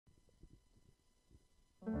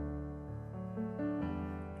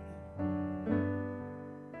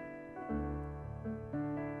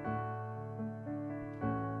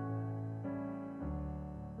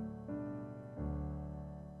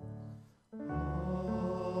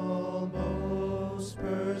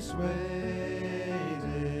persuaded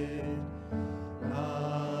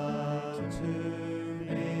not to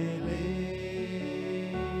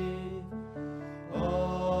believe,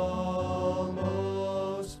 almost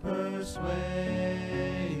persuaded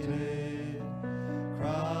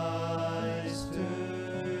Christ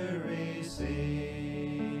to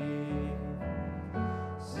receive.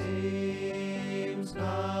 Seems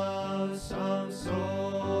now some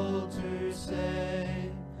soul to say,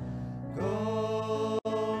 Go,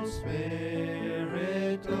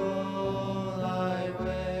 Spirit, go thy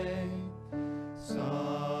way.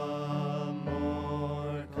 Some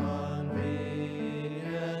more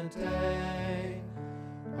convenient day,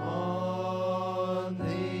 on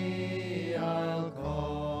thee I'll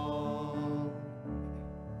call.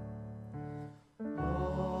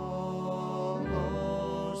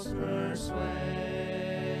 Almost persuaded,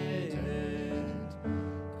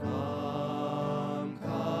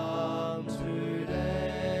 come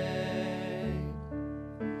today.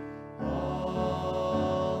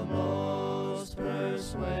 Almost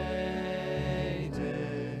persuaded,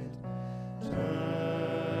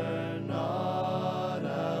 turn not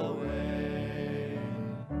away.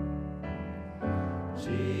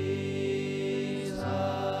 Jesus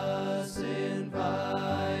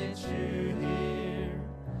invites you here.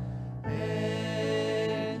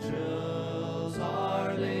 Angels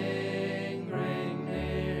are lingering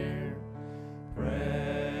near.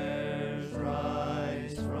 Prayers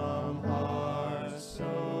rise from hearts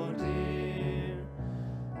so dear.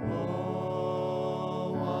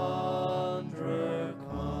 Oh, wanderer,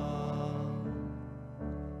 come.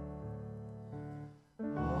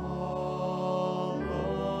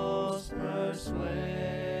 Almost persuaded,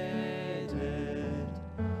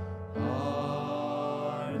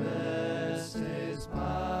 harvest is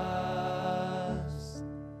past.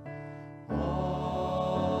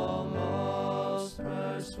 Almost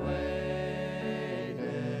persuaded,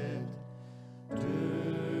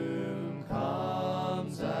 doom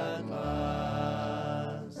comes at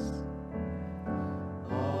last.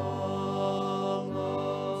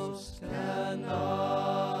 Almost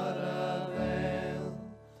cannot avail,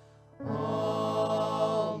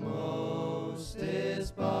 almost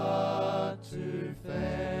is but to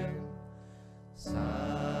fail.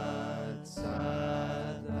 Sad,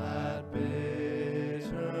 sad, that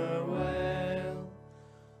bitter wail,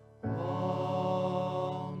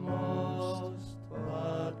 almost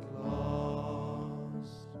but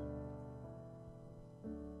lost.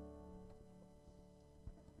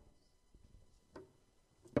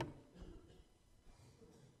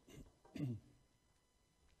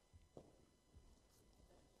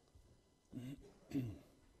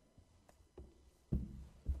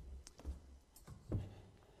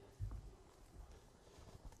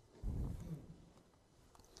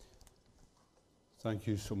 Thank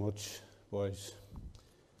you so much, boys.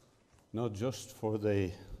 Not just for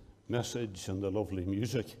the message and the lovely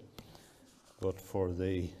music, but for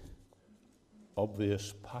the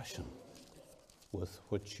obvious passion with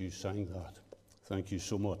which you sang that. Thank you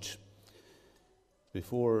so much.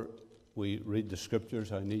 Before we read the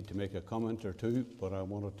scriptures, I need to make a comment or two, but I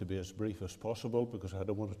want it to be as brief as possible because I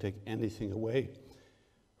don't want to take anything away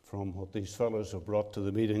from what these fellows have brought to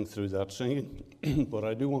the meeting through that singing. But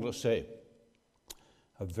I do want to say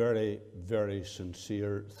a very, very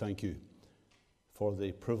sincere thank you for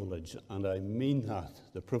the privilege, and I mean that,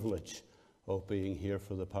 the privilege of being here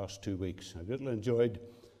for the past 2 weeks. I really enjoyed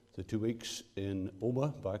the 2 weeks in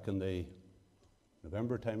Oma back in the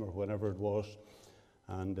November time or whenever it was,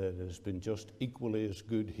 and it has been just equally as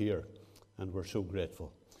good here, and we're so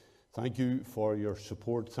grateful. Thank you for your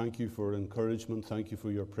support, thank you for encouragement, thank you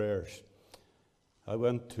for your prayers. I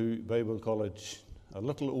went to Bible college a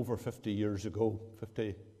little over 50 years ago,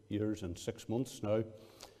 50 years and 6 months now,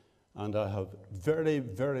 and I have very,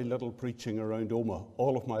 very little preaching around Oma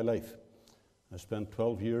all of my life. I spent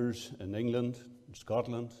 12 years in England, in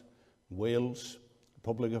Scotland, Wales,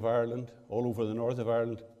 Republic of Ireland, all over the north of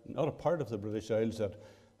Ireland, not a part of the British Isles that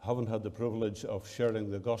haven't had the privilege of sharing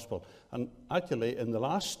the gospel. And actually, in the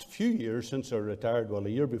last few years since I retired, well, a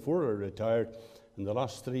year before I retired, in the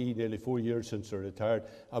last 3, nearly 4 years since I retired,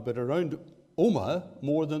 I've been around Oma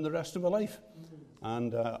more than the rest of my life.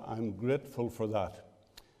 And I'm grateful for that.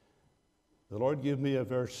 The Lord gave me a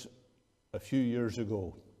verse a few years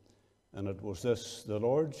ago, and it was this: the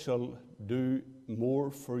Lord shall do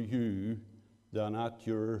more for you than at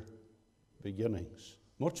your beginnings.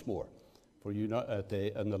 Much more for you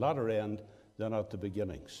in the latter end than at the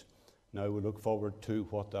beginnings. Now we look forward to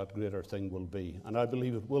what that greater thing will be. And I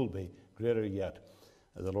believe it will be greater yet.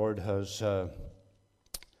 The Lord has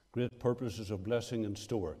great purposes of blessing in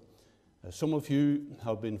store. Some of you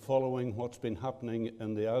have been following what's been happening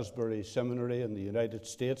in the Asbury Seminary in the United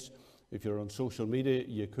States. If you're on social media,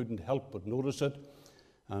 you couldn't help but notice it.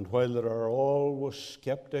 And while there are always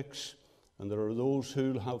skeptics, and there are those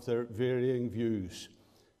who have their varying views,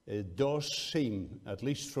 it does seem, at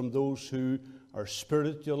least from those who are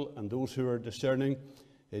spiritual and those who are discerning,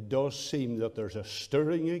 it does seem that there's a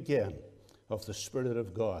stirring again of the Spirit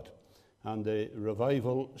of God. And the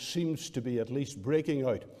revival seems to be at least breaking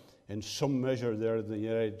out in some measure there in the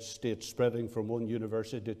United States, spreading from one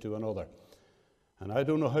university to another. And I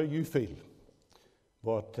don't know how you feel,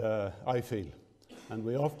 but I feel, and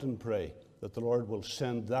we often pray that the Lord will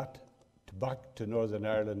send that back to Northern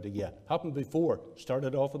Ireland again. Happened before,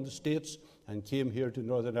 started off in the States and came here to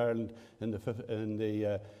Northern Ireland in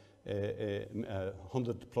the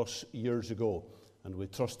 100 plus years ago, and we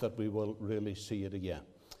trust that we will really see it again.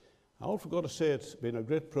 I also got to say it's been a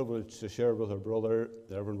great privilege to share with our brother,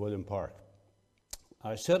 the Reverend William Park.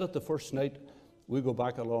 I said it the first night, we go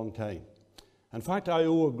back a long time. In fact, I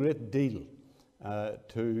owe a great deal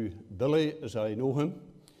to Billy as I know him.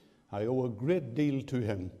 I owe a great deal to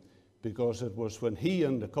him because it was when he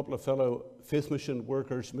and a couple of fellow Faith Mission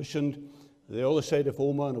workers missioned the other side of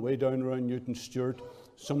Omagh and away down around Newton Stewart.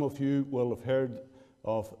 Some of you will have heard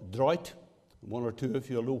of Drought. One or two of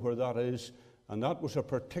you will know where that is. And that was a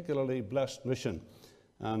particularly blessed mission.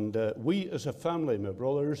 And we as a family, my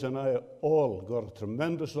brothers and I, all got a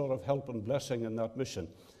tremendous lot of help and blessing in that mission.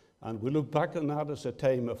 And we look back on that as a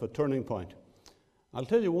time of a turning point. I'll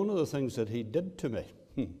tell you one of the things that he did to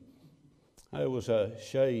me. I was a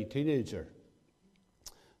shy teenager.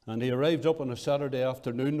 And he arrived up on a Saturday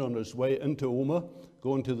afternoon on his way into Omagh,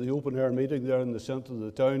 going to the open air meeting there in the centre of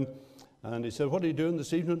the town. And he said, "What are you doing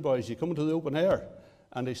this evening, boys? You coming to the open air?"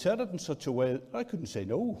 And he said it in such a way that I couldn't say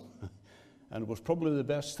no. And it was probably the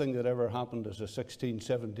best thing that ever happened as a 16,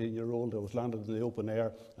 17-year-old. I was landed in the open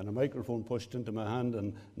air and a microphone pushed into my hand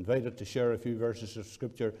and invited to share a few verses of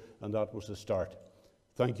Scripture, and that was the start.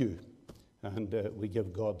 Thank you. And we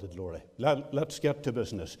give God the glory. Let's get to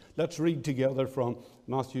business. Let's read together from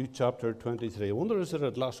Matthew chapter 23. I wonder, is there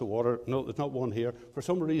a glass of water? No, there's not one here. For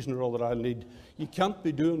some reason or other I'll need. You can't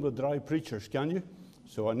be doing with dry preachers, can you?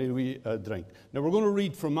 So I need a wee drink. Now we're going to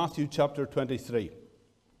read from Matthew chapter 23.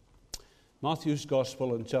 Matthew's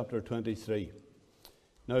Gospel in chapter 23.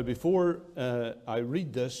 Now before I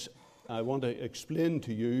read this, I want to explain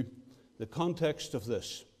to you the context of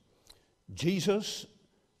this. Jesus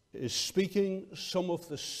is speaking some of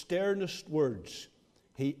the sternest words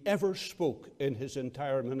he ever spoke in his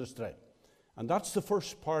entire ministry. And that's the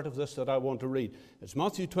first part of this that I want to read. It's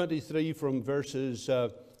Matthew 23 from verses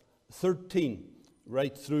 13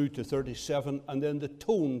 right through to 37, and then the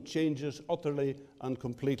tone changes utterly and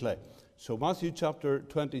completely. So Matthew chapter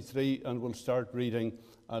 23, and we'll start reading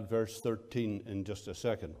at verse 13 in just a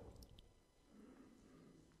second.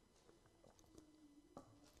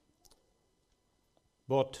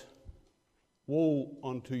 But woe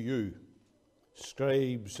unto you,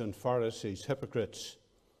 scribes and Pharisees, hypocrites,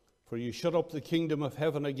 for you shut up the kingdom of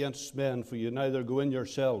heaven against men, for you neither go in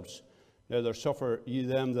yourselves, neither suffer ye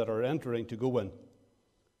them that are entering to go in.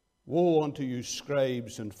 Woe unto you,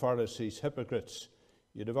 scribes and Pharisees, hypocrites!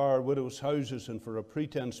 You devour widows' houses, and for a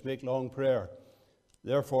pretense make long prayer.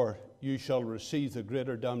 Therefore you shall receive the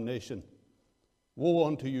greater damnation. Woe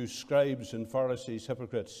unto you, scribes and Pharisees,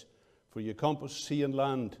 hypocrites! For you compass sea and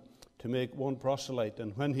land to make one proselyte,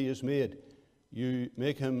 and when he is made, you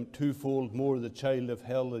make him twofold more the child of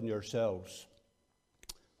hell than yourselves.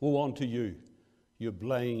 Woe unto you, you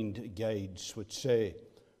blind guides, which say,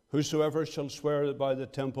 Whosoever shall swear by the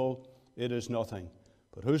temple, it is nothing.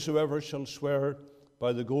 But whosoever shall swear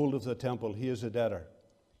by the gold of the temple, he is a debtor.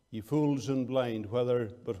 Ye fools and blind,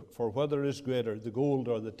 for whether is greater, the gold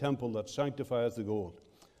or the temple that sanctifieth the gold?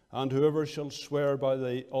 And whoever shall swear by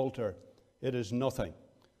the altar, it is nothing.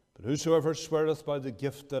 But whosoever sweareth by the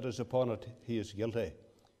gift that is upon it, he is guilty.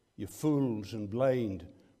 Ye fools and blind,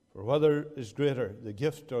 for whether is greater, the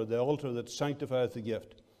gift or the altar that sanctifieth the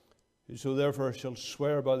gift? Whoso therefore shall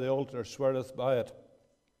swear by the altar sweareth by it,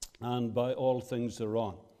 and by all things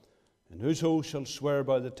thereon. And whoso shall swear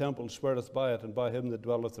by the temple sweareth by it, and by him that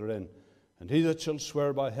dwelleth therein. And he that shall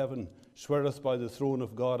swear by heaven sweareth by the throne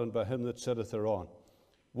of God, and by him that sitteth thereon.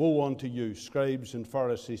 Woe unto you, scribes and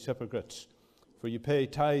Pharisees, hypocrites! For you pay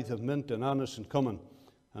tithe of mint and anise and cumin,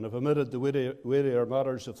 and have omitted the weightier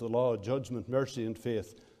matters of the law, judgment, mercy, and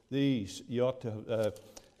faith. These ye ought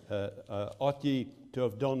ye to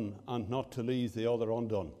have done, and not to leave the other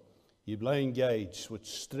undone. Ye blind guides, which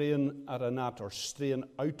strain at a gnat, or strain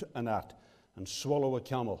out a gnat, and swallow a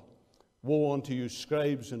camel. Woe unto you,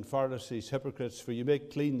 scribes and Pharisees, hypocrites, for you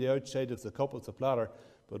make clean the outside of the cup of the platter,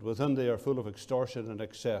 but within they are full of extortion and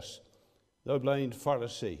excess. Thou blind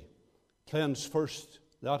Pharisee, cleanse first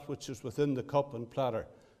that which is within the cup and platter,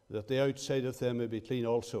 that the outside of them may be clean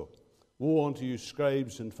also. Woe unto you,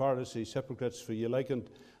 scribes and Pharisees, hypocrites, for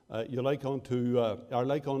are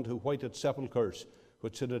like unto whited sepulchres,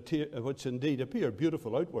 which indeed appear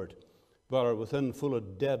beautiful outward, but are within full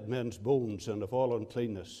of dead men's bones and of all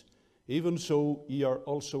uncleanness. Even so ye are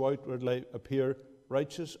also outwardly appear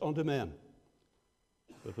righteous unto men,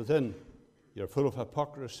 but within ye are full of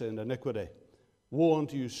hypocrisy and iniquity. Woe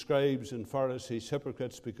unto you, scribes and Pharisees,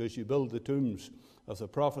 hypocrites, because you build the tombs of the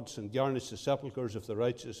prophets and garnish the sepulchres of the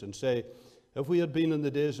righteous, and say, if we had been in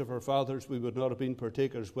the days of our fathers, we would not have been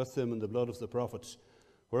partakers with them in the blood of the prophets.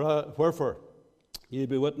 Wherefore ye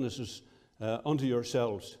be witnesses unto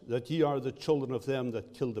yourselves, that ye are the children of them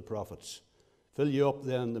that killed the prophets. Fill ye up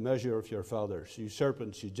then the measure of your fathers, you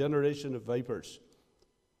serpents, you generation of vipers.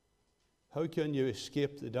 How can you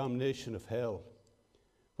escape the damnation of hell?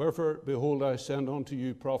 Wherefore, behold, I send unto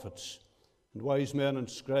you prophets, and wise men and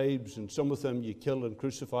scribes, and some of them ye kill and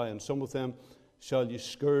crucify, and some of them shall ye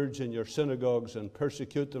scourge in your synagogues, and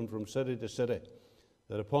persecute them from city to city,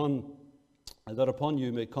 that upon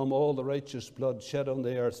you may come all the righteous blood shed on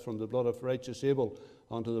the earth, from the blood of righteous Abel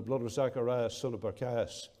unto the blood of Zacharias, son of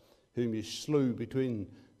Barachias, whom ye slew between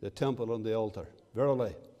the temple and the altar.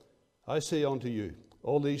 Verily, I say unto you,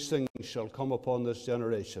 all these things shall come upon this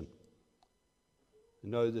generation.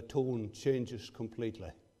 And now the tone changes completely.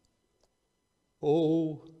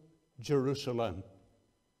 O Jerusalem,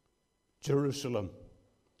 Jerusalem,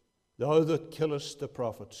 thou that killest the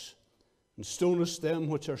prophets, and stonest them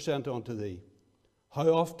which are sent unto thee, how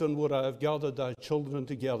often would I have gathered thy children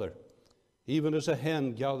together, even as a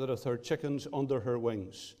hen gathereth her chickens under her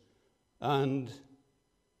wings, and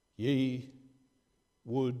ye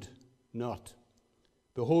would not.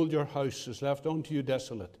 Behold, your house is left unto you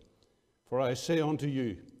desolate. For I say unto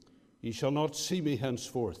you, ye shall not see me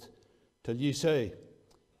henceforth, till ye shall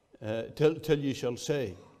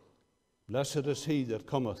say, blessed is he that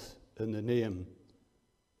cometh in the name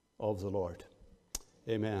of the Lord.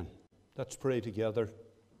 Amen. Let's pray together.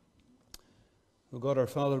 O God our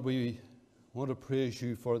Father, we want to praise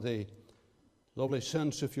you for the lovely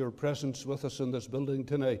sense of your presence with us in this building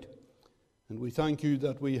tonight. And we thank you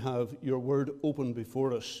that we have your word open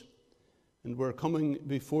before us. And we're coming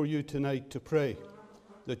before you tonight to pray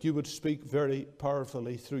that you would speak very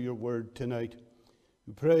powerfully through your word tonight.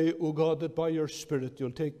 We pray, O God, that by your Spirit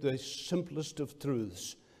you'll take the simplest of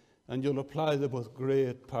truths and you'll apply them with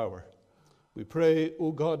great power. We pray,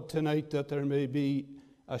 O God, tonight that there may be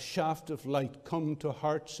a shaft of light come to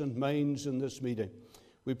hearts and minds in this meeting.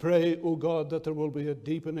 We pray, O God, that there will be a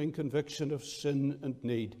deepening conviction of sin and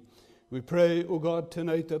need. We pray, O God,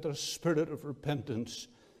 tonight that a spirit of repentance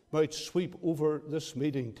might sweep over this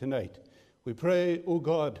meeting tonight. We pray, O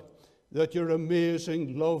God, that your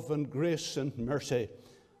amazing love and grace and mercy,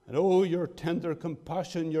 and your tender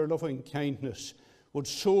compassion, your loving kindness, would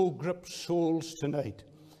so grip souls tonight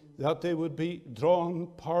that they would be drawn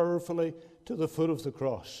powerfully to the foot of the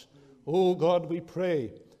cross. O God, we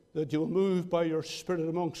pray that you will move by your Spirit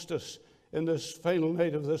amongst us in this final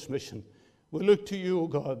night of this mission. We look to you, O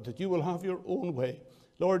God, that you will have your own way.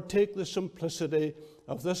 Lord, take the simplicity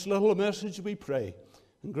of this little message, we pray,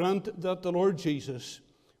 and grant that the Lord Jesus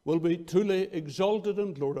will be truly exalted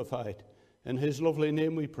and glorified. In his lovely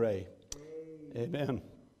name we pray. Amen.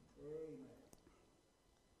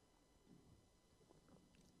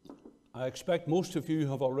 I expect most of you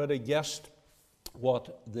have already guessed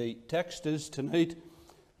what the text is tonight.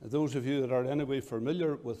 Those of you that are anyway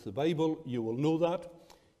familiar with the Bible, you will know that.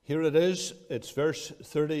 Here it is. It's verse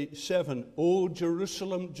 37. O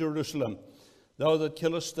Jerusalem, Jerusalem, thou that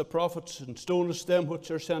killest the prophets and stonest them which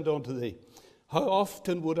are sent unto thee, how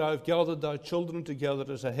often would I have gathered thy children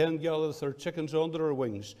together as a hen gathereth her chickens under her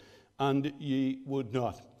wings, and ye would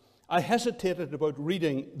not. I hesitated about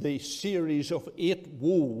reading the series of 8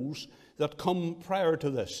 woes that come prior to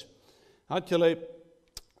this. Actually,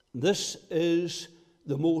 this is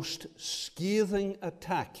the most scathing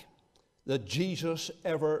attack that Jesus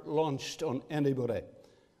ever launched on anybody.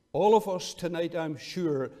 All of us tonight, I'm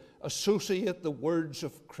sure, associate the words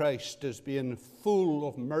of Christ as being full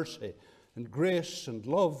of mercy and grace and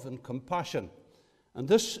love and compassion. And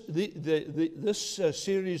this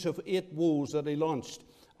series of 8 woes that he launched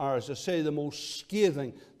are, as I say, the most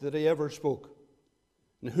scathing that he ever spoke.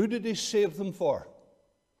 And who did he save them for?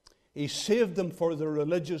 He saved them for the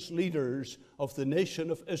religious leaders of the nation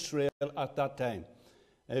of Israel at that time.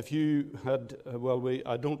 If you had,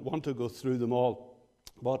 I don't want to go through them all,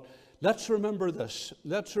 but let's remember this.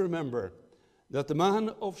 Let's remember that the man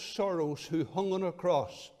of sorrows who hung on a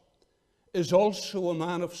cross is also a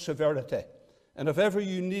man of severity. And if ever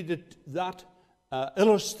you needed that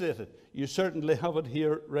illustrated, you certainly have it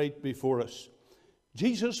here right before us.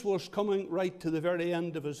 Jesus was coming right to the very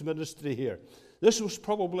end of his ministry here. This was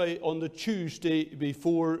probably on the Tuesday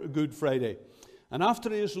before Good Friday. And after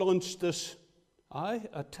he has launched this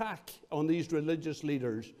attack on these religious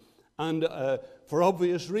leaders, and for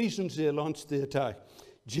obvious reasons he launched the attack,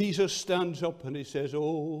 Jesus stands up and he says,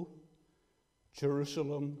 "Oh,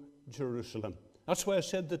 Jerusalem, Jerusalem." That's why I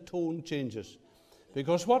said the tone changes.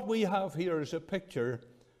 Because what we have here is a picture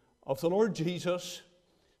of the Lord Jesus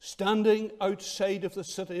standing outside of the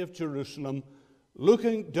city of Jerusalem,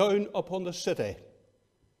 looking down upon the city,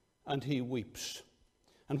 and he weeps.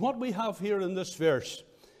 And what we have here in this verse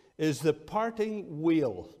is the parting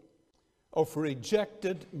wail of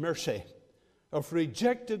rejected mercy, of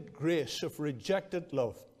rejected grace, of rejected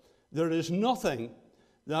love. There is nothing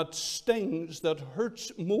that stings, that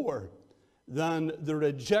hurts more than the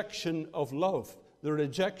rejection of love, the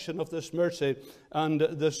rejection of this mercy and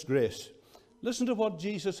this grace. Listen to what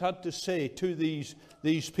Jesus had to say to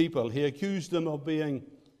these people. He accused them of being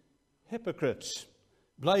hypocrites,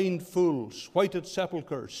 blind fools, whited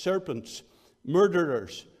sepulchres, serpents,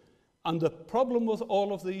 murderers. And the problem with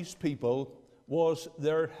all of these people was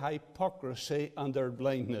their hypocrisy and their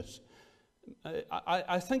blindness.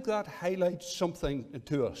 I think that highlights something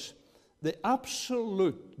to us. The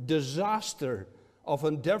absolute disaster of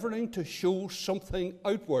endeavoring to show something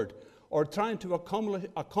outward, or trying to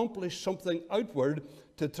accomplish something outward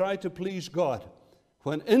to try to please God,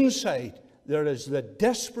 when inside there is the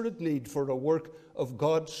desperate need for a work of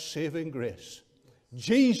God's saving grace.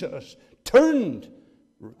 Jesus turned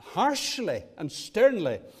harshly and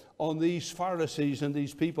sternly on these Pharisees and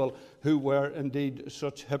these people who were indeed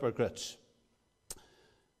such hypocrites.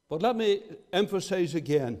 But let me emphasize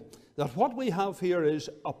again that what we have here is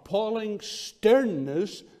appalling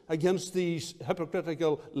sternness against these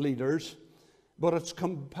hypocritical leaders, but it's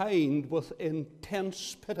combined with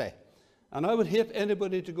intense pity. And I would hate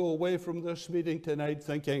anybody to go away from this meeting tonight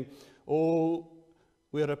thinking, "Oh,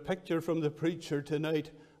 we had a picture from the preacher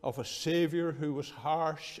tonight of a Savior who was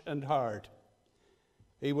harsh and hard."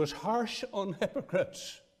 He was harsh on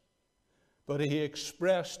hypocrites, but he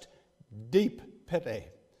expressed deep pity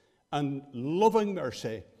and loving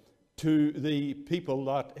mercy to the people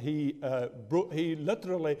that he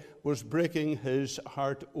literally was breaking his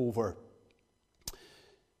heart over.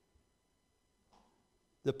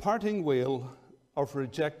 The parting wail of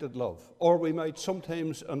rejected love, or we might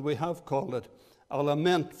sometimes, and we have called it, a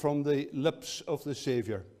lament from the lips of the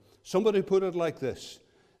Savior. Somebody put it like this: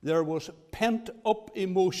 there was pent-up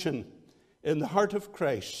emotion in the heart of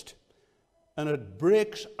Christ, and it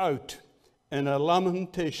breaks out in a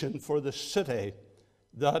lamentation for the city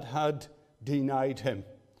that had denied him.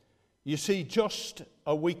 You see, just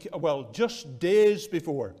days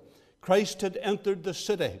before, Christ had entered the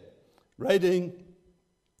city riding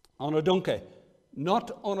on a donkey,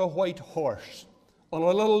 not on a white horse, on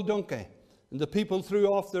a little donkey. And the people threw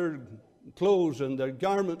off their clothes and their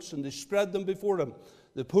garments, and they spread them before him.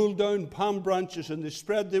 They pulled down palm branches and they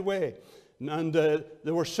spread the way. And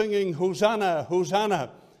they were singing, "Hosanna,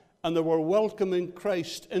 Hosanna," and they were welcoming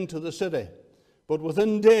Christ into the city. But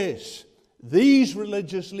within days, these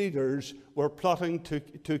religious leaders were plotting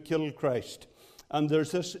to kill Christ. And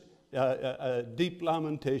there's this deep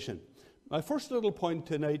lamentation. My first little point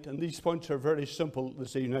tonight, and these points are very simple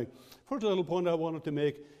this evening. First little point I wanted to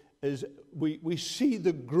make is we see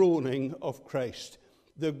the groaning of Christ,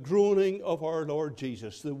 the groaning of our Lord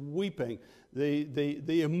Jesus, the weeping,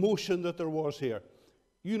 the emotion that there was here.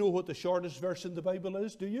 You know what the shortest verse in the Bible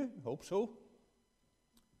is, do you? Hope so.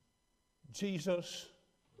 Jesus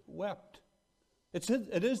wept.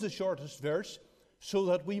 It is the shortest verse, so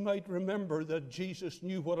that we might remember that Jesus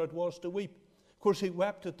knew what it was to weep. Of course, he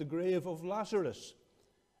wept at the grave of Lazarus.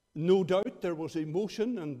 No doubt there was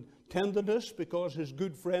emotion and tenderness because his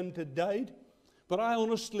good friend had died. But I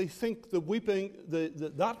honestly think the weeping,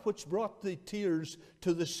 that which brought the tears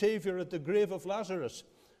to the Savior at the grave of Lazarus,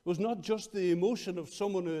 was not just the emotion of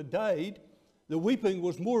someone who had died. The weeping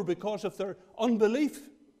was more because of their unbelief,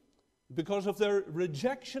 because of their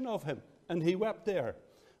rejection of him, and he wept there.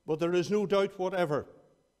 But there is no doubt whatever,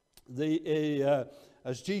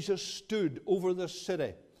 as Jesus stood over this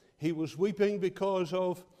city, he was weeping because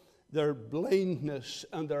of their blindness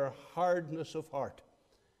and their hardness of heart.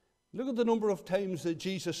 Look at the number of times that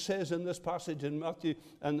Jesus says in this passage in Matthew,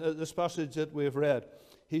 and this passage that we have read.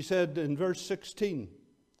 He said in verse 16,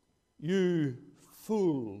 "You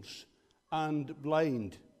fools and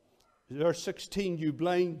blind." Verse 16, you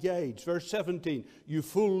blind guides. Verse 17, you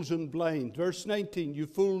fools and blind. Verse 19, you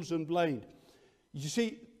fools and blind. You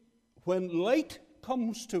see, when light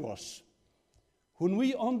comes to us, when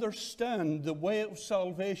we understand the way of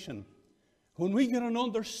salvation, when we get an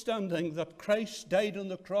understanding that Christ died on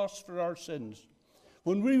the cross for our sins,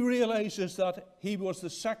 when we realize that he was the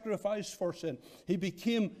sacrifice for sin, he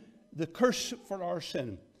became the curse for our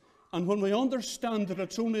sin, and when we understand that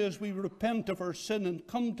it's only as we repent of our sin and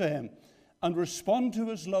come to him and respond to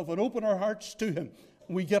his love and open our hearts to him,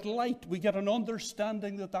 we get light, we get an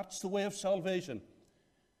understanding that that's the way of salvation.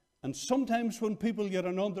 And sometimes when people get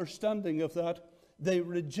an understanding of that, they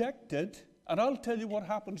reject it, and I'll tell you what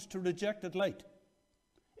happens to rejected light.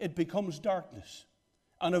 It becomes darkness,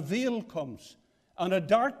 and a veil comes, and a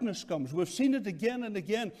darkness comes. We've seen it again and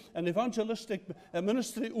again in evangelistic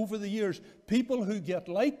ministry over the years. People who get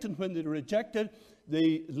light, and when they reject it,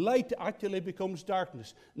 the light actually becomes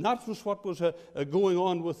darkness. And that was what was going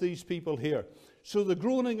on with these people here. So the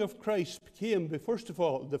groaning of Christ came, first of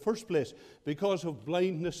all, in the first place, because of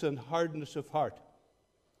blindness and hardness of heart.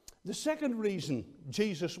 The second reason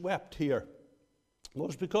Jesus wept here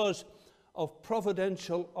was because of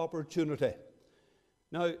providential opportunity.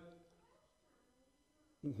 Now,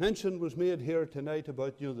 mention was made here tonight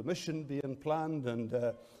about the mission being planned, and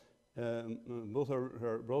both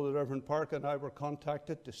our brother Reverend Park and I were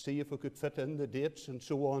contacted to see if we could fit in the dates and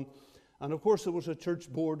so on. And of course there was a church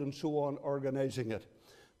board and so on organizing it.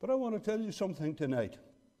 But I want to tell you something tonight.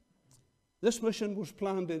 This mission was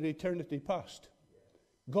planned in eternity past.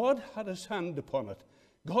 God had his hand upon it.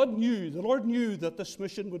 God knew, the Lord knew that this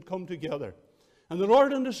mission would come together. And the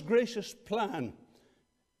Lord in his gracious plan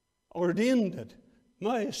ordained it.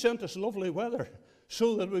 Now he sent us lovely weather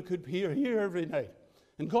so that we could be here every night.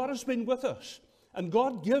 And God has been with us. And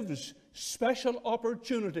God gives special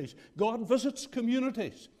opportunities. God visits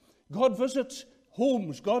communities. God visits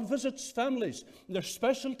homes. God visits families. There's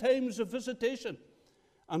special times of visitation.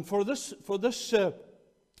 And for this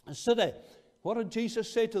city, what did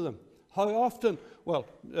Jesus say to them? How often? Well,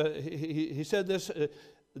 he said this,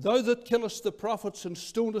 thou that killest the prophets and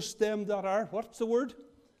stonest them that are, what's the word?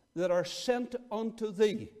 That are sent unto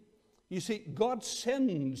thee. You see, God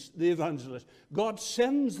sends the evangelist. God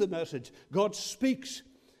sends the message. God speaks.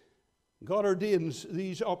 God ordains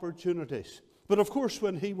these opportunities. But of course,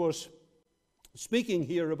 when he was speaking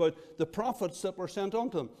here about the prophets that were sent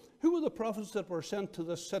unto him, who were the prophets that were sent to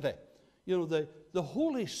this city? The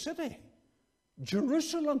holy city,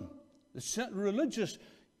 Jerusalem, the religious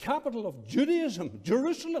capital of Judaism,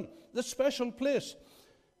 Jerusalem, the special place.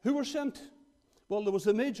 Who were sent? Well, there was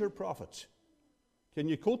the major prophets. Can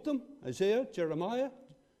you quote them? Isaiah, Jeremiah,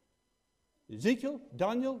 Ezekiel,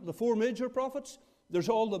 Daniel, the four major prophets. There's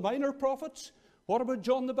all the minor prophets. What about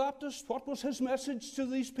John the Baptist? What was his message to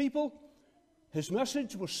these people? His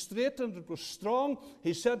message was straight and it was strong.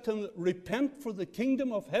 He said to them, repent, for the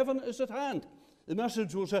kingdom of heaven is at hand. The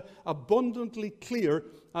message was abundantly clear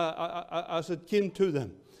as it came to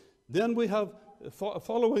them. Then we have,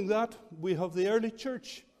 following that, we have the early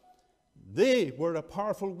church. They were a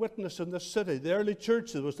powerful witness in this city. The early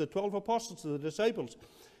church, there was the 12 apostles, the disciples,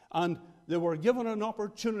 and they were given an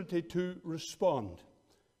opportunity to respond.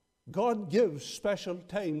 God gives special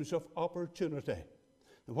times of opportunity.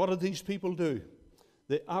 And what did these people do?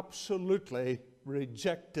 They absolutely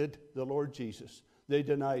rejected the Lord Jesus. They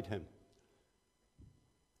denied him.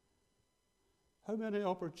 How many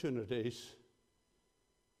opportunities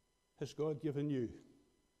has God given you?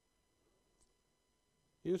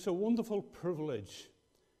 It's a wonderful privilege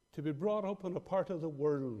to be brought up in a part of the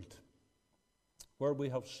world where we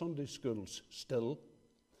have Sunday schools still,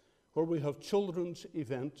 where we have children's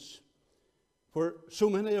events, where so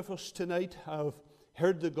many of us tonight have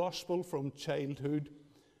heard the gospel from childhood.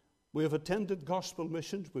 We have attended gospel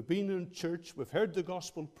missions, we've been in church, we've heard the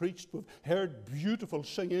gospel preached, we've heard beautiful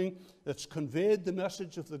singing that's conveyed the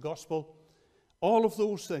message of the gospel. All of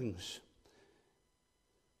those things.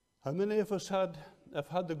 How many of us have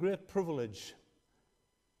had the great privilege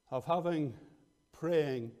of having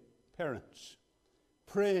praying parents,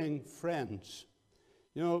 praying friends?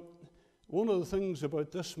 One of the things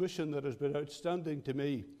about this mission that has been outstanding to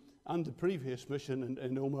me and the previous mission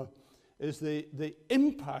in Oma is the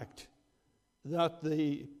impact that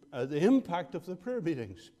the impact of the prayer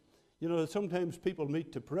meetings. Sometimes people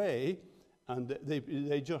meet to pray and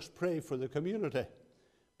they just pray for the community,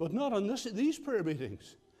 but not on these prayer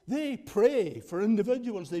meetings. They pray for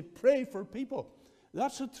individuals. They pray for people.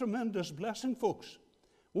 That's a tremendous blessing, folks.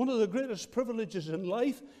 One of the greatest privileges in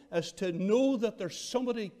life is to know that there's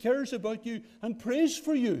somebody who cares about you and prays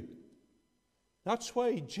for you. That's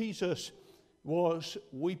why Jesus was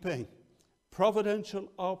weeping.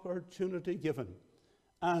 providential opportunity given.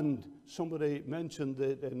 And somebody mentioned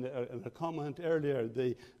it in a comment earlier,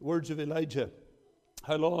 the words of Elijah.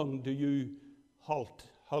 How long do you halt?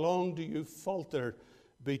 How long do you falter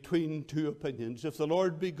between two opinions? If the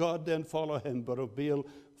Lord be God, then follow him, but if Baal,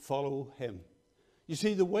 follow him. You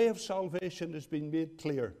see, the way of salvation has been made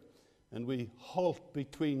clear, and we halt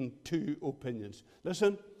between two opinions.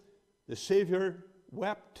 Listen, the Savior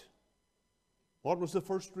wept. What was the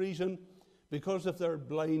first reason? Because of their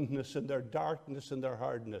blindness and their darkness and their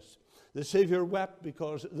hardness. The Savior wept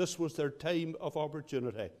because this was their time of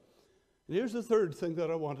opportunity. And here's the third thing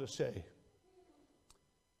that I want to say.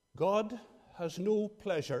 God has no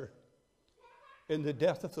pleasure in the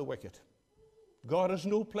death of the wicked. God has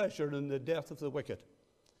no pleasure in the death of the wicked.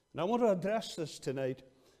 And I want to address this tonight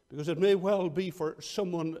because it may well be for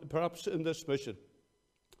someone perhaps in this mission.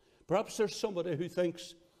 Perhaps there's somebody who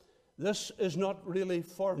thinks, this is not really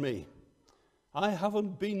for me. I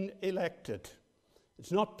haven't been elected.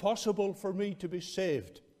 It's not possible for me to be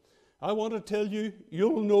saved. I want to tell you,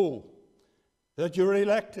 you'll know that you're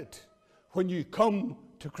elected when you come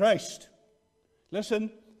to Christ.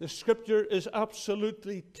 Listen, the scripture is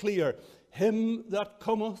absolutely clear. Him that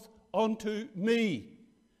cometh unto me,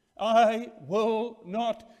 I will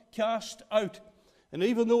not cast out. And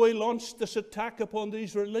even though he launched this attack upon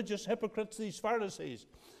these religious hypocrites, these Pharisees,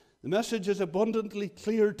 the message is abundantly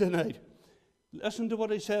clear tonight. Listen to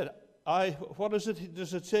what he said. What is it?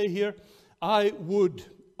 Does it say here? I would.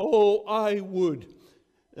 Oh, I would.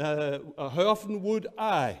 How often would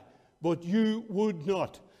I? But you would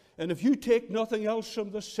not. And if you take nothing else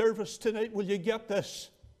from the service tonight, will you get this?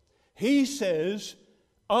 He says,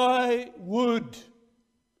 I would.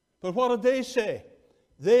 But what did they say?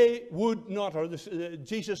 They would not. Or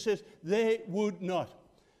Jesus says, they would not.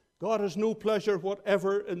 God has no pleasure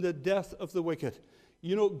whatever in the death of the wicked.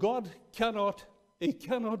 You know, God cannot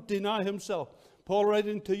deny himself. Paul,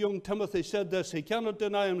 writing to young Timothy, said this, he cannot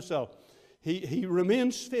deny himself. He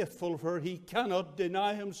remains faithful, for he cannot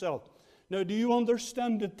deny himself. Now, do you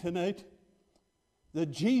understand it tonight?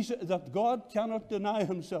 That God cannot deny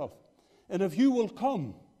himself. And if you will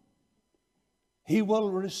come, he will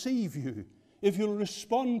receive you. If you'll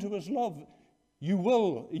respond to his love, you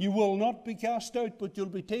will not be cast out, but you'll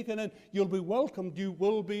be taken in. You'll be welcomed. You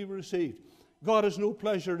will be received. God has no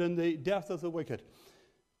pleasure in the death of the wicked.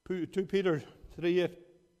 2 Peter 3:8,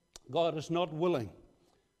 God is not willing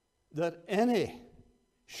that any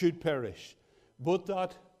should perish, but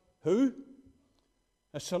that, who?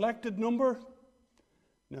 A selected number?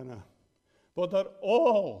 No. But that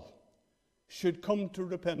all should come to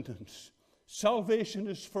repentance. Salvation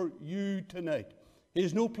is for you tonight. He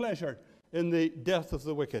has no pleasure in the death of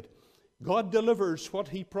the wicked. God delivers what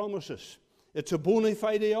he promises. It's a bona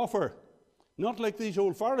fide offer. Not like these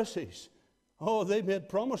old Pharisees. Oh, they made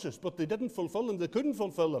promises, but they didn't fulfill them. They couldn't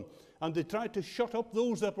fulfill them. And they tried to shut up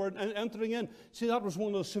those that were entering in. See, that was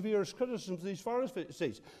one of the severest criticisms of these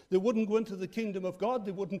Pharisees. They wouldn't go into the kingdom of God.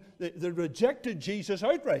 They rejected Jesus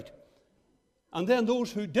outright. And then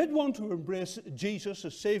those who did want to embrace Jesus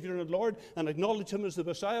as Savior and Lord and acknowledge him as the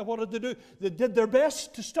Messiah, what did they do? They did their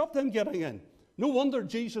best to stop them getting in. No wonder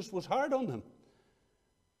Jesus was hard on them.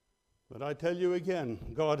 But I tell you again,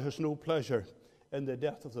 God has no pleasure in the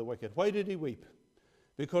death of the wicked. Why did he weep?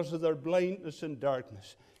 Because of their blindness and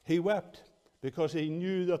darkness. He wept because he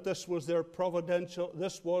knew that this was their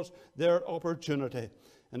this was their opportunity.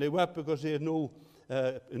 And he wept because he has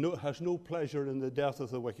no pleasure in the death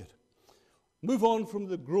of the wicked. Move on from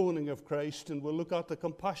the groaning of Christ and we'll look at the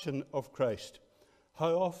compassion of Christ.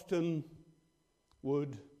 How often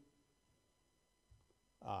would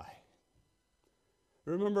I?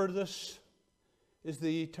 Remember, this is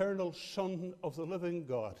the eternal Son of the living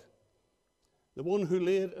God, the one who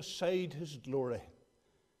laid aside his glory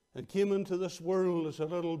and came into this world as a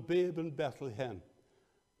little babe in Bethlehem,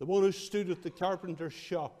 the one who stood at the carpenter's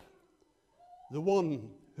shop, the one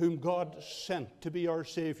whom God sent to be our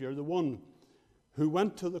Savior, the one who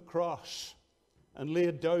went to the cross and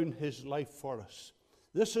laid down his life for us.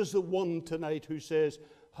 This is the one tonight who says,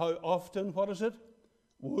 how often, what is it?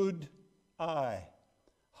 Would I?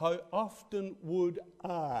 How often would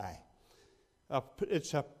I?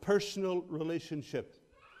 It's a personal relationship.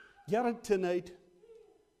 Get it tonight.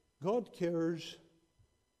 God cares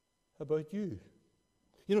about you.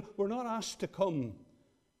 You know, we're not asked to come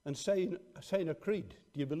and sign a creed.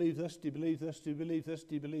 Do you believe this? Do you believe this? Do you believe this?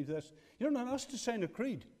 Do you believe this? You're not asked to sign a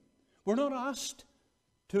creed. We're not asked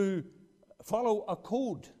to follow a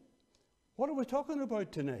code. What are we talking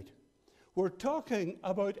about tonight? We're talking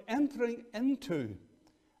about entering into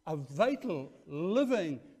a vital,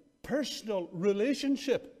 living, personal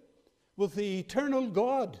relationship with the eternal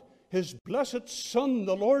God, his blessed Son,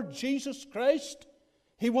 the Lord Jesus Christ.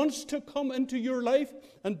 He wants to come into your life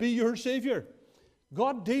and be your Savior.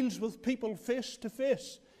 God deals with people face to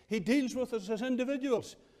face. He deals with us as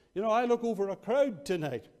individuals. You know, I look over a crowd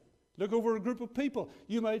tonight, look over a group of people.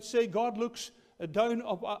 You might say God looks down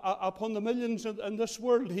upon the millions in this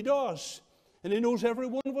world. He does. And he knows every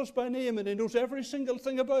one of us by name, and he knows every single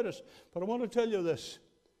thing about us. But I want to tell you this.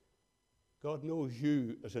 God knows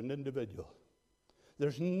you as an individual.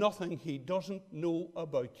 There's nothing he doesn't know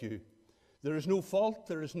about you. There is no fault.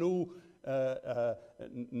 There is no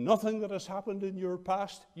nothing that has happened in your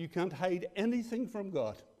past. You can't hide anything from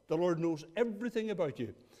God. The Lord knows everything about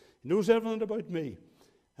you. He knows everything about me.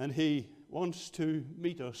 And he wants to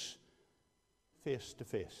meet us face to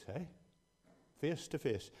face. Face to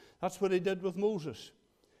face. That's what he did with Moses.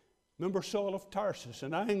 Remember Saul of Tarsus,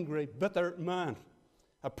 an angry, bitter man,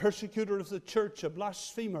 a persecutor of the church, a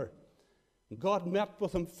blasphemer. God met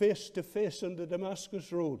with him face to face on the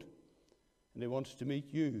Damascus road. And he wants to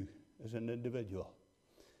meet you as an individual,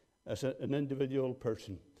 as an individual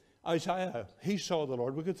person. Isaiah, he saw the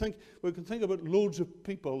Lord. We can think about loads of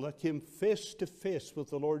people that came face to face with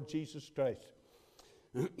the Lord Jesus Christ.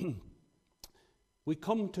 We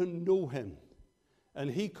come to know him,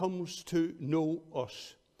 and he comes to know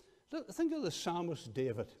us. Think of the psalmist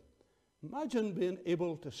David. Imagine being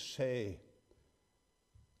able to say,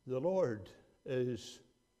 the Lord is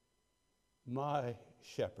my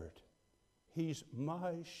shepherd. He's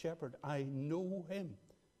my shepherd. I know him.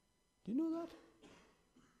 Do you know that?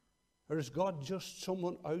 Or is God just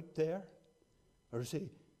someone out there? Or is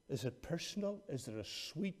it personal? Is there a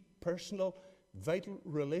sweet, personal, vital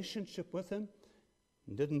relationship with him?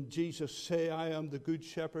 And didn't Jesus say, I am the good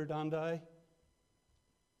shepherd and I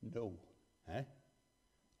know?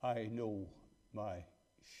 I know my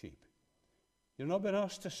sheep. You're not been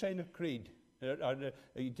asked to sign a creed.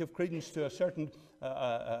 You give credence to a certain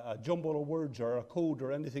a jumble of words or a code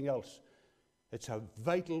or anything else. It's a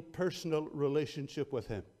vital, personal relationship with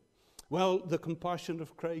him. Well, the compassion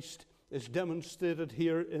of Christ is demonstrated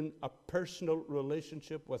here in a personal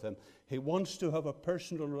relationship with him. He wants to have a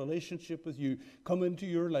personal relationship with you. Come into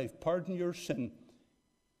your life, pardon your sin,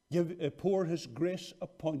 pour his grace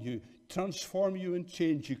upon you, transform you and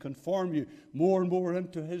change you, conform you more and more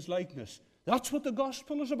into his likeness. That's what the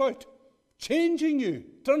gospel is about. Changing you,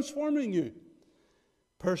 transforming you.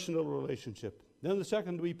 Personal relationship. Then the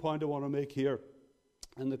second wee point I want to make here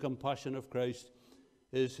in the compassion of Christ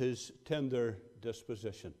is his tender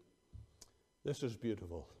disposition. This is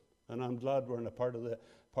beautiful. And I'm glad we're in a part of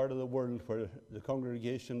the world where the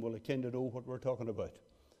congregation will kind of know what we're talking about.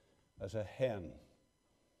 As a hen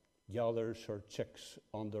gathers her chicks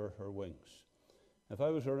under her wings. If I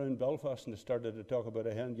was around Belfast and I started to talk about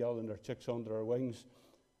a hen gathering her chicks under her wings,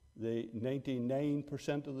 the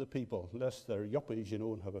 99% of the people, unless they're yuppies, you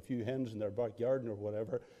know, and have a few hens in their backyard or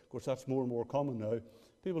whatever, of course that's more and more common now,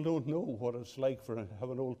 people don't know what it's like for have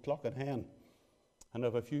an old clucking hen and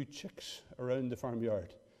have a few chicks around the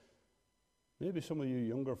farmyard. Maybe some of you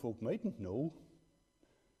younger folk mightn't know,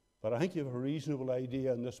 but I think you have a reasonable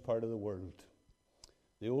idea in this part of the world.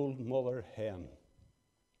 The old mother hen,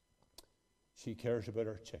 she cares about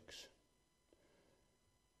her chicks.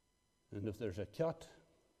 And if there's a cat,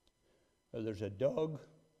 or there's a dog,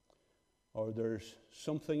 or there's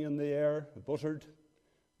something in the air, a buzzard,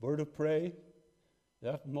 bird of prey,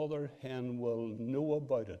 that mother hen will know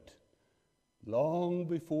about it long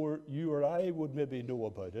before you or I would maybe know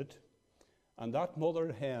about it. And that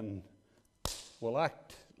mother hen will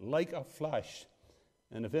act like a flash.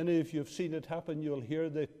 And if any of you have seen it happen, you'll hear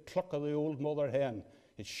the cluck of the old mother hen.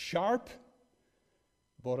 It's sharp,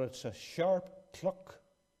 but it's a sharp cluck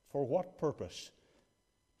for what purpose?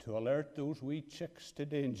 To alert those wee chicks to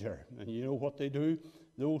danger. And you know what they do?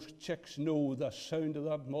 Those chicks know the sound of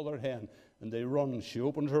that mother hen, and they run. She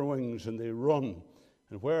opens her wings and they run.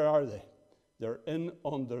 And where are they? They're in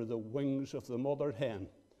under the wings of the mother hen.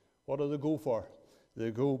 What do they go for?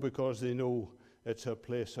 They go because they know it's a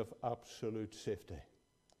place of absolute safety.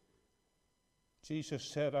 Jesus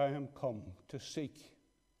said, I am come to seek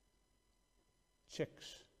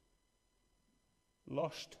chicks,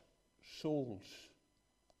 lost souls.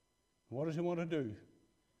 What does he want to do?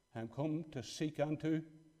 I'm come to seek and to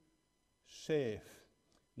save,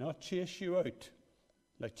 not chase you out,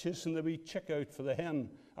 like chasing the wee chick out for the hen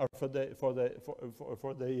or for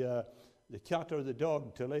the cat or the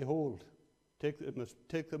dog to lay hold, take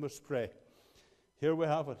them astray. Here we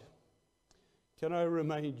have it. Can I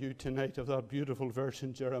remind you tonight of that beautiful verse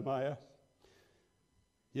in Jeremiah?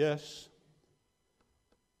 Yes,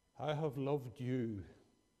 I have loved you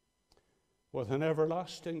with an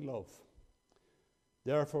everlasting love.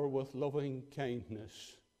 Therefore, with loving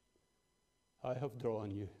kindness, I have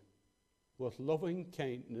drawn you. With loving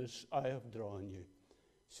kindness, I have drawn you.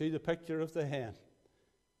 See the picture of the hen.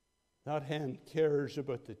 That hen cares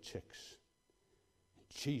about the chicks.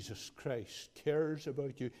 Jesus Christ cares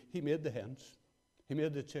about you. He made the hens. He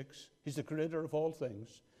made the chicks. He's the creator of all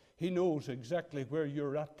things. He knows exactly where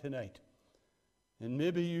you're at tonight. And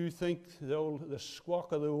maybe you think the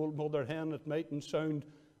squawk of the old mother hen, it mightn't sound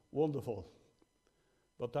wonderful.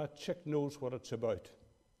 But that chick knows what it's about.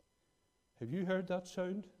 Have you heard that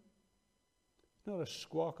sound? It's not a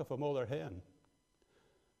squawk of a mother hen.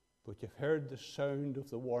 But you've heard the sound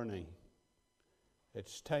of the warning.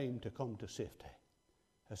 It's time to come to safety.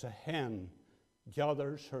 As a hen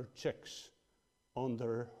gathers her chicks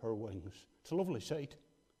under her wings. It's a lovely sight.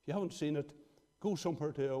 If you haven't seen it, go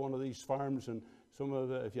somewhere to one of these farms, and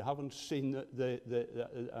if you haven't seen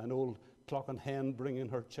an old clocking hen bringing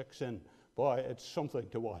her chicks in, boy, it's something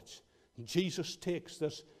to watch. And Jesus takes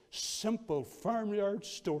this simple farmyard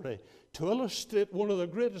story to illustrate one of the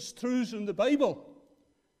greatest truths in the Bible,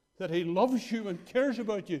 that he loves you and cares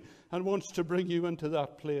about you and wants to bring you into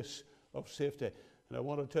that place of safety. And I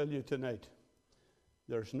want to tell you tonight,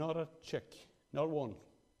 there's not a chick, not one,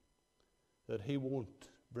 that he won't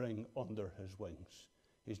bring under his wings.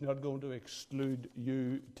 He's not going to exclude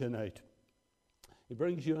you tonight. He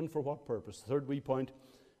brings you in for what purpose? The third wee point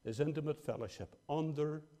is intimate fellowship.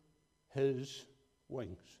 Under his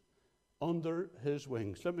wings. Under his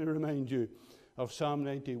wings. Let me remind you of Psalm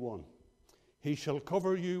 91. He shall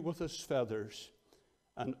cover you with his feathers,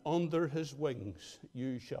 and under his wings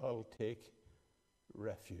you shall take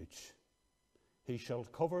refuge. He shall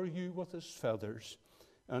cover you with his feathers,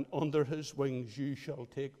 and under his wings you shall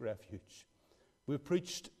take refuge. We've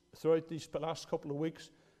preached throughout these last couple of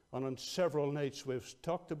weeks, and on several nights we've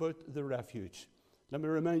talked about the refuge. Let me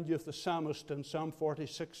remind you of the psalmist in Psalm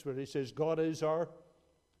 46, where he says, God is our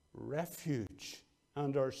refuge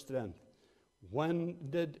and our strength. When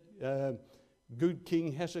did good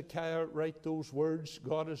King Hezekiah write those words?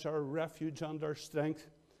 God is our refuge and our strength.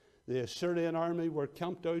 The Assyrian army were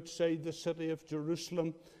camped outside the city of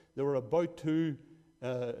Jerusalem. They were about to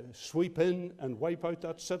sweep in and wipe out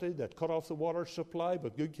that city. They'd cut off the water supply,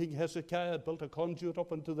 but good King Hezekiah had built a conduit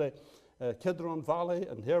up into the Kidron Valley,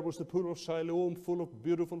 and here was the pool of Siloam, full of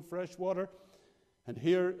beautiful fresh water. And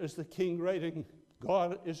here is the king writing,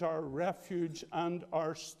 God is our refuge and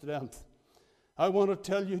our strength. I want to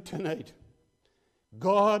tell you tonight,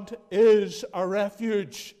 God is a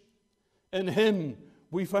refuge. In him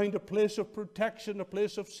we find a place of protection, a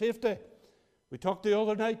place of safety. We talked the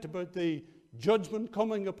other night about the judgment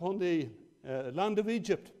coming upon the land of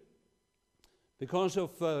Egypt because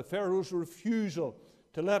of Pharaoh's refusal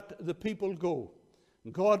to let the people go.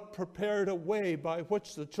 God prepared a way by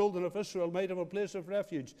which the children of Israel might have a place of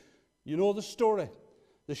refuge. You know the story.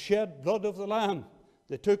 The shed blood of the lamb.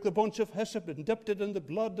 They took the bunch of hyssop and dipped it in the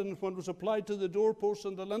blood, and when it was applied to the doorposts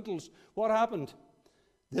and the lintels, what happened?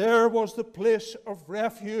 There was the place of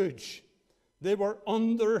refuge. They were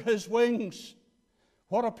under his wings.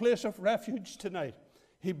 What a place of refuge tonight.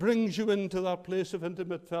 He brings you into that place of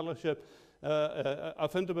intimate fellowship.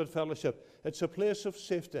 It's a place of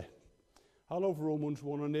safety. I love Romans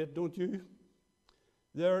 1:8, don't you?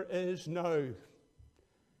 There is now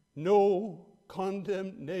no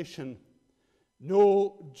condemnation,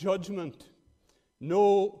 no judgment,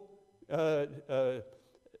 no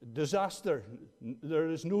disaster. There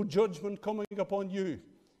is no judgment coming upon you.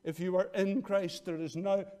 If you are in Christ, there is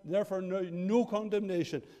now, therefore, now no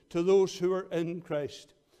condemnation to those who are in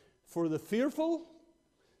Christ. For the fearful,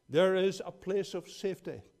 there is a place of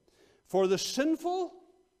safety. For the sinful,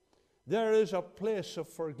 there is a place of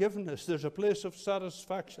forgiveness. There's a place of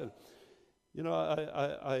satisfaction. You know,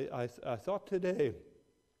 I thought today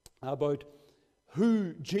about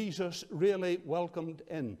who Jesus really welcomed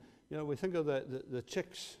in. You know, we think of the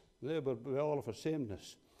chicks, they would be all of a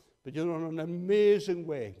sameness. But you know, in an amazing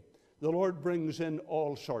way, the Lord brings in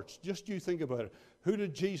all sorts. Just you think about it. Who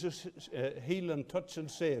did Jesus heal and touch and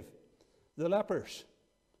save? The lepers.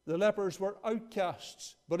 The lepers were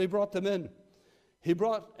outcasts, but he brought them in. He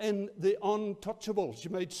brought in the untouchables,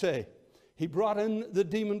 you might say. He brought in the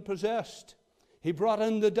demon-possessed. He brought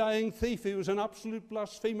in the dying thief. He was an absolute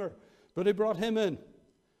blasphemer, but he brought him in.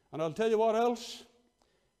 And I'll tell you what else.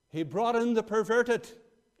 He brought in the perverted.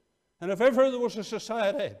 And if ever there was a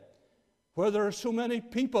society where there are so many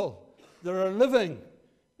people that are living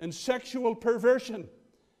in sexual perversion,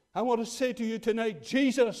 I want to say to you tonight,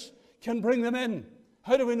 Jesus can bring them in.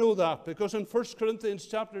 How do we know that? Because in 1 Corinthians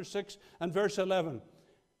chapter 6 and verse 11,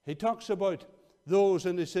 he talks about those,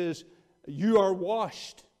 and he says, you are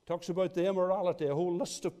washed. Talks about the immorality, a whole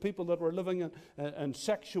list of people that were living in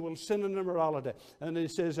sexual sin and immorality. And he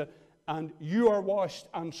says, and you are washed,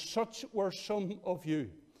 and such were some of you.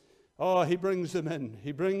 Oh, he brings them in.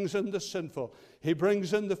 He brings in the sinful. He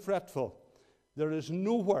brings in the fretful. There is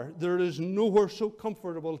nowhere so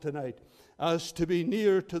comfortable tonight as to be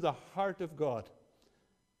near to the heart of God.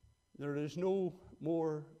 There is no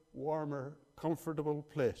more warmer, comfortable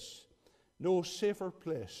place, no safer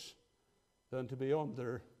place than to be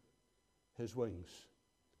under his wings.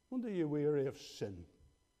 When are you weary of sin?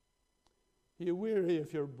 Are you weary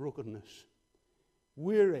of your brokenness?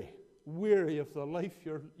 Weary of the life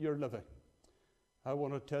you're living? I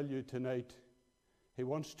want to tell you tonight, he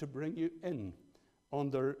wants to bring you in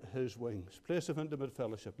under his wings. Place of intimate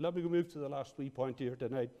fellowship. Let me move to the last wee point here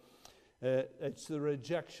tonight. It's the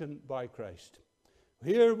rejection by Christ.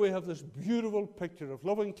 Here we have this beautiful picture of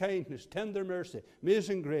loving kindness, tender mercy,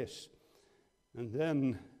 amazing grace. And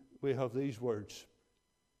then we have these words.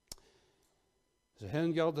 The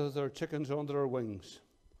hen gathers their chickens under her wings,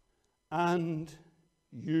 and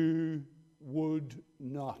you would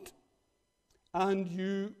not. And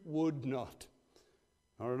you would not.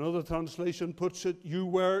 Or another translation puts it, you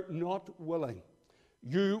were not willing.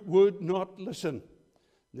 You would not listen.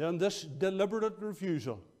 Then this deliberate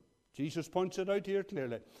refusal, Jesus points it out here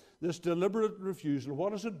clearly. This deliberate refusal,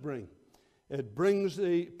 what does it bring? It brings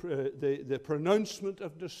the pronouncement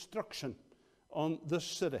of destruction on this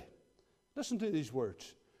city. Listen to these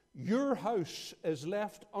words. Your house is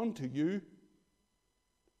left unto you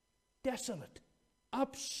desolate.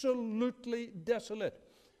 Absolutely desolate.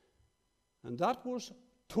 And that was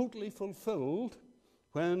totally fulfilled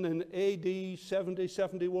when in AD 70,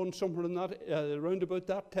 71, somewhere in that, around about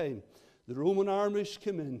that time, the Roman armies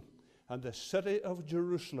came in and the city of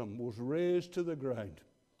Jerusalem was razed to the ground.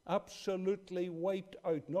 Absolutely wiped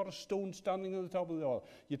out. Not a stone standing on the top of the wall.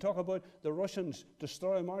 You talk about the Russians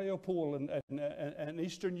destroying Mariupol in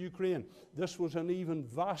eastern Ukraine. This was an even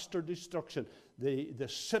vaster destruction. The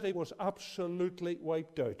city was absolutely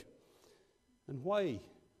wiped out. And why?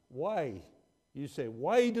 Why? You say,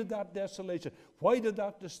 why did that desolation, why did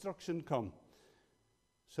that destruction come?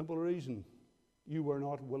 Simple reason. You were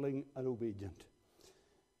not willing and obedient.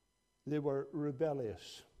 They were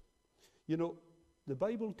rebellious. You know, the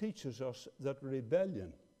Bible teaches us that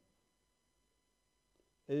rebellion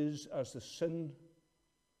is as the sin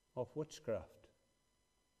of witchcraft.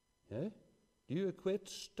 Yeah? Do you equate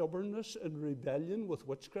stubbornness and rebellion with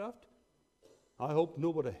witchcraft? I hope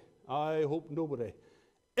nobody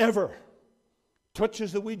ever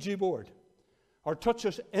touches the Ouija board or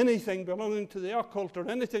touches anything belonging to the occult or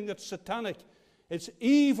anything that's satanic. It's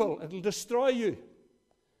evil. It'll destroy you.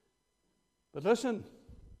 But listen,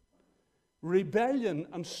 rebellion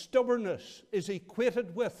and stubbornness is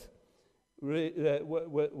equated with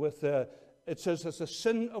it says it's a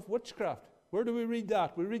sin of witchcraft. Where do we read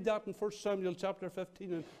that? We read that in 1 Samuel chapter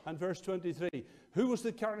 15 and verse 23. Who was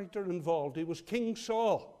the character involved? He was King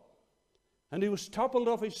Saul. And he was toppled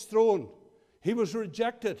off his throne. He was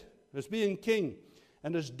rejected as being king.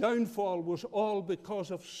 And his downfall was all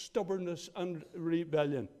because of stubbornness and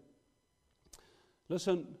rebellion.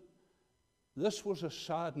 Listen, this was a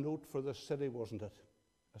sad note for the city, wasn't it?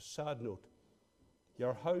 A sad note.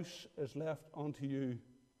 Your house is left unto you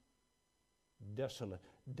desolate.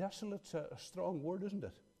 Desolate's a strong word, isn't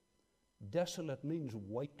it? Desolate means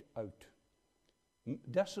wiped out.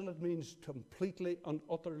 Desolate means completely and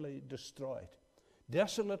utterly destroyed.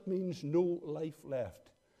 Desolate means no life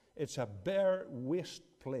left. It's a bare, waste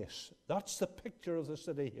place. That's the picture of the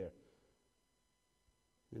city here.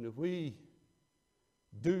 And if we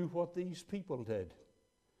do what these people did,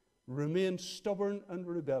 remain stubborn and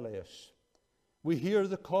rebellious, we hear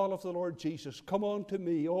the call of the Lord Jesus, come unto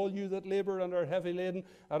me, all you that labor and are heavy laden,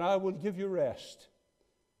 and I will give you rest.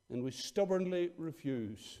 And we stubbornly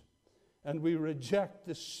refuse. And we reject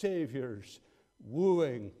the Savior's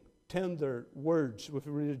wooing, tender words. If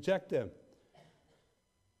we reject them.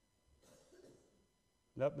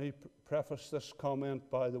 Let me preface this comment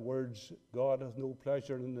by the words, God hath no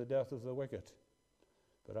pleasure in the death of the wicked.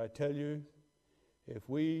 But I tell you, if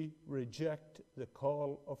we reject the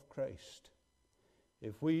call of Christ,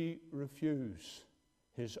 if we refuse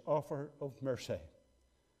his offer of mercy,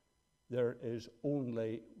 there is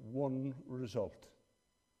only one result.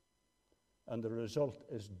 And the result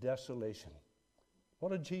is desolation.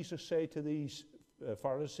 What did Jesus say to these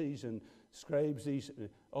Pharisees and scribes, these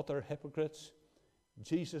utter hypocrites?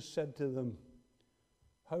 Jesus said to them,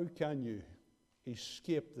 how can you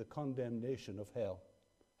escape the condemnation of hell?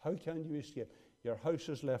 How can you escape? Your house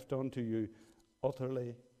is left unto you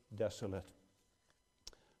utterly desolate.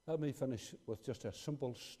 Let me finish with just a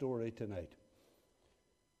simple story tonight.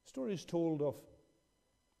 The story is told of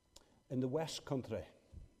in the West Country,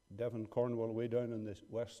 Devon, Cornwall, way down in the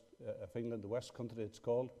west of England, the West Country it's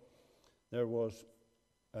called. There was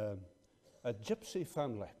a gypsy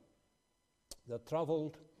family that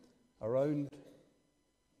travelled around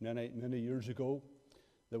many years ago.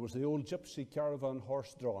 There was the old gypsy caravan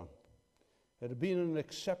horse-drawn. It had been an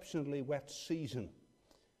exceptionally wet season,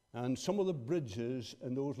 and some of the bridges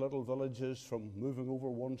in those little villages, from moving over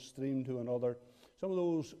one stream to another, some of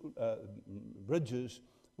those bridges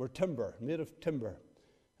were made of timber.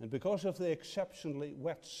 And because of the exceptionally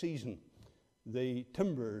wet season, the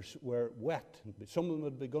timbers were wet. Some of them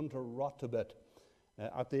had begun to rot a bit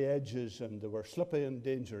at the edges, and they were slippy and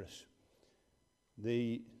dangerous.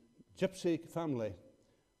 The gypsy family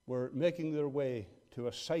were making their way to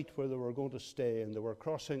a site where they were going to stay, and they were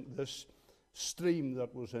crossing this stream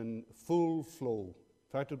that was in full flow.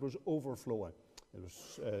 In fact, it was overflowing. It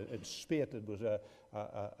was in spate. It was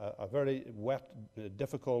a very wet,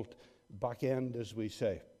 difficult back end, as we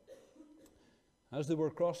say. As they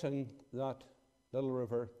were crossing that little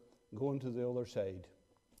river, going to the other side,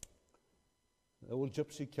 the old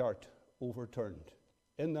gypsy cart overturned.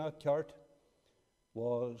 In that cart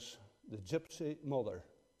was the gypsy mother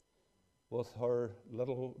with her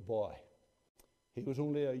little boy. He was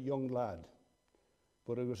only a young lad,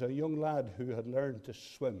 but it was a young lad who had learned to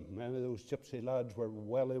swim. Many of those gypsy lads were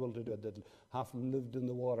well able to do it. They'd half lived in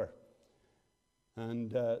the water. And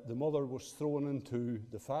the mother was thrown into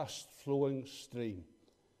the fast-flowing stream.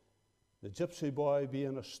 The gypsy boy,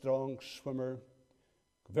 being a strong swimmer,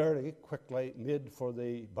 very quickly made for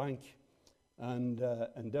the bank and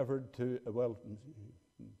endeavoured to,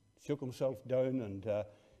 shook himself down, and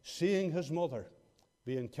seeing his mother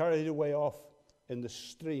being carried away off in the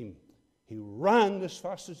stream, he ran as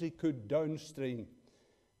fast as he could downstream,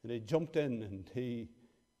 and he jumped in and he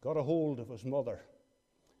got a hold of his mother.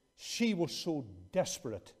 She was so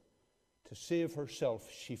desperate to save herself,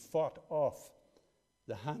 she fought off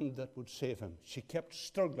the hand that would save him. She kept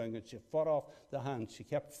struggling, and she fought off the hand. She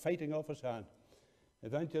kept fighting off his hand.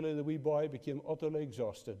 Eventually, the wee boy became utterly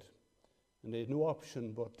exhausted, and he had no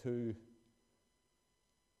option but to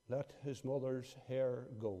let his mother's hair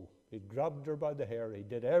go. He grabbed her by the hair. He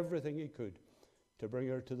did everything he could to bring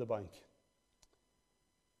her to the bank.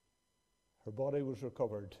 Her body was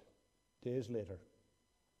recovered days later.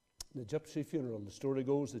 The gypsy funeral, the story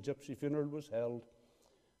goes, the gypsy funeral was held,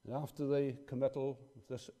 and after the committal of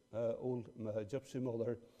this old gypsy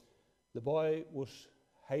mother, the boy was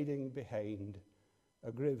hiding behind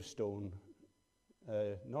a gravestone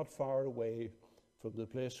not far away from the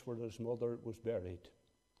place where his mother was buried.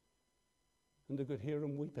 And they could hear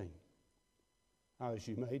him weeping, as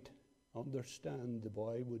you might understand the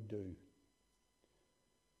boy would do.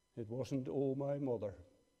 It wasn't, "Oh, my mother."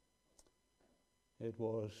 It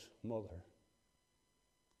was, "Mother,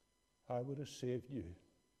 I would have saved you,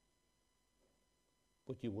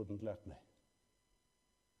 but you wouldn't let me.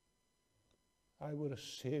 I would have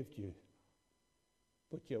saved you,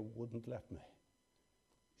 but you wouldn't let me."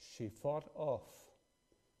 She fought off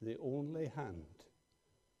the only hand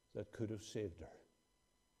that could have saved her.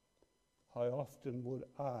 How often would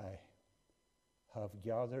I have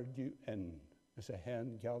gathered you in as a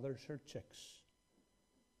hen gathers her chicks,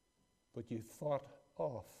 but you fought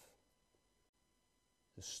off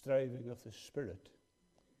the striving of the Spirit.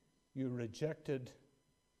 You rejected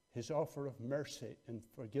his offer of mercy and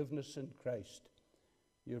forgiveness in Christ.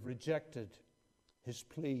 You've rejected his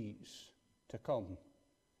pleas to come,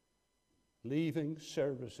 leaving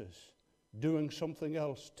services, doing something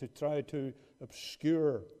else to try to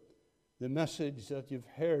obscure the message that you've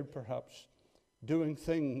heard, perhaps, doing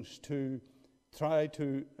things to try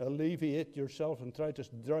to alleviate yourself and try to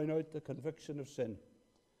drown out the conviction of sin.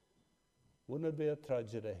 Wouldn't it be a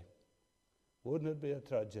tragedy? Wouldn't it be a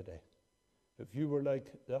tragedy if you were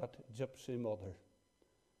like that gypsy mother?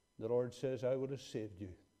 The Lord says, "I would have saved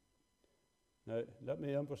you." Now, let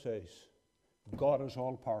me emphasize, God is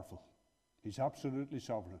all-powerful. He's absolutely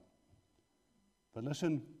sovereign. But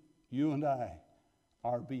listen, you and I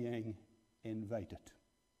are being invited.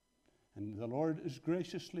 And the Lord is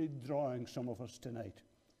graciously drawing some of us tonight.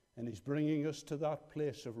 And he's bringing us to that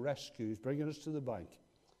place of rescue. He's bringing us to the bank.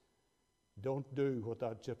 Don't do what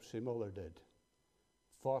that gypsy mother did.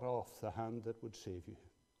 Fought off the hand that would save you.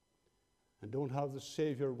 And don't have the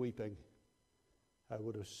Savior weeping, "I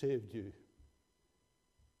would have saved you,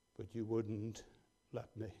 but you wouldn't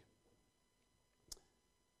let me."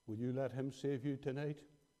 Will you let him save you tonight?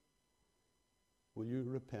 Will you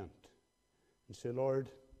repent and say,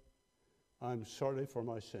 "Lord, I'm sorry for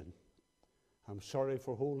my sin. I'm sorry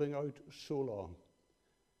for holding out so long.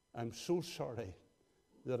 I'm so sorry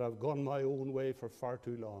that I've gone my own way for far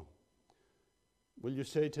too long. Will you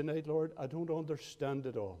say tonight, Lord, I don't understand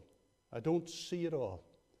it all. I don't see it all.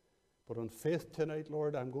 But on faith tonight,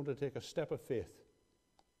 Lord, I'm going to take a step of faith.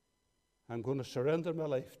 I'm going to surrender my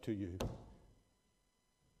life to you.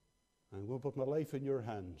 I'm going to put my life in your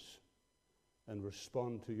hands and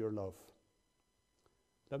respond to your love.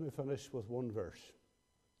 Let me finish with one verse.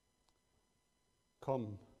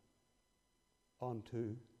 Come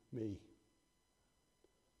unto me,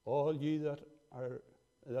 all ye that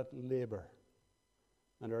labor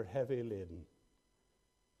and are heavy laden.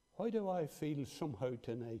 How do I feel somehow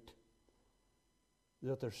tonight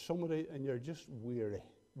that there's somebody and you're just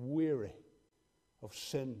weary of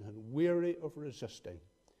sin and weary of resisting,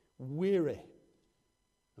 weary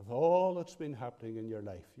of all that's been happening in your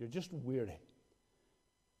life. You're just weary.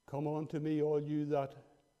 Come unto me, all you that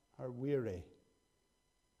are weary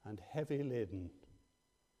and heavy laden.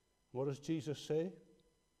 What does Jesus say?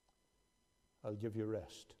 I'll give you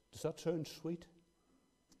rest. Does that sound sweet?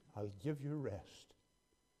 I'll give you rest.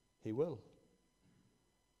 He will.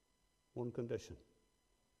 One condition.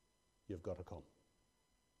 You've got to come.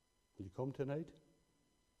 Will you come tonight?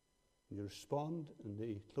 Will you respond in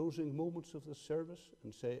the closing moments of the service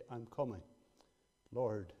and say, I'm coming.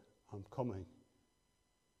 Lord, I'm coming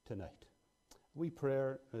tonight. We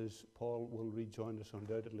pray, as Paul will rejoin us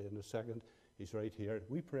undoubtedly in a second. He's right here.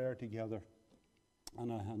 We pray together, and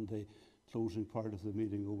I hand the closing part of the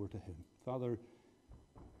meeting over to him. Father,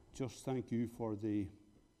 just thank you for the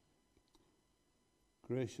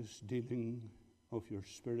gracious dealing of your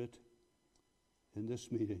Spirit in this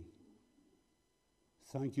meeting.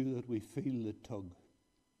 Thank you that we feel the tug.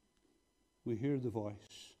 We hear the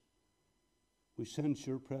voice. We sense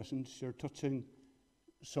your presence. You're touching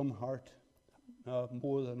some heart,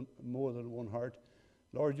 more than one heart.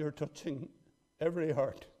 Lord, you're touching every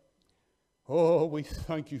heart. Oh, we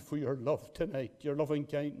thank you for your love tonight, your loving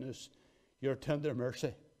kindness, your tender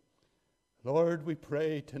mercy. Lord, we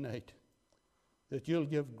pray tonight that you'll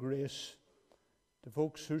give grace to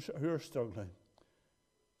folks who are struggling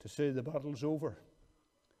to say the battle's over.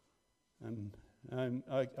 And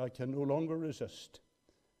I can no longer resist.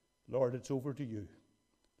 Lord, it's over to you.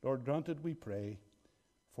 Lord, grant it, we pray,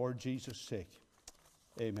 for Jesus' sake.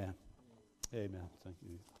 Amen. Amen. Thank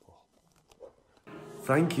you, Paul.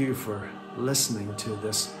 Thank you for listening to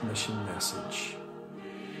this mission message.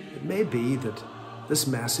 It may be that this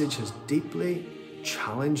message has deeply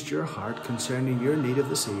challenged your heart concerning your need of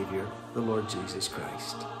the Saviour, the Lord Jesus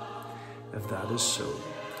Christ. If that is so,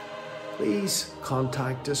 please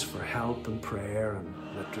contact us for help and prayer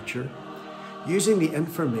and literature using the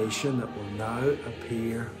information that will now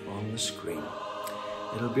appear on the screen.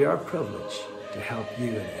 It'll be our privilege to help you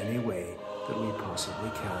in any way that we possibly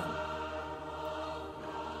can.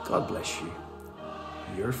 God bless you.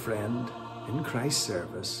 Your friend in Christ's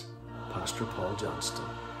service, Pastor Paul Johnston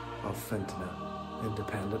of Fintona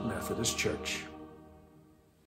Independent Methodist Church.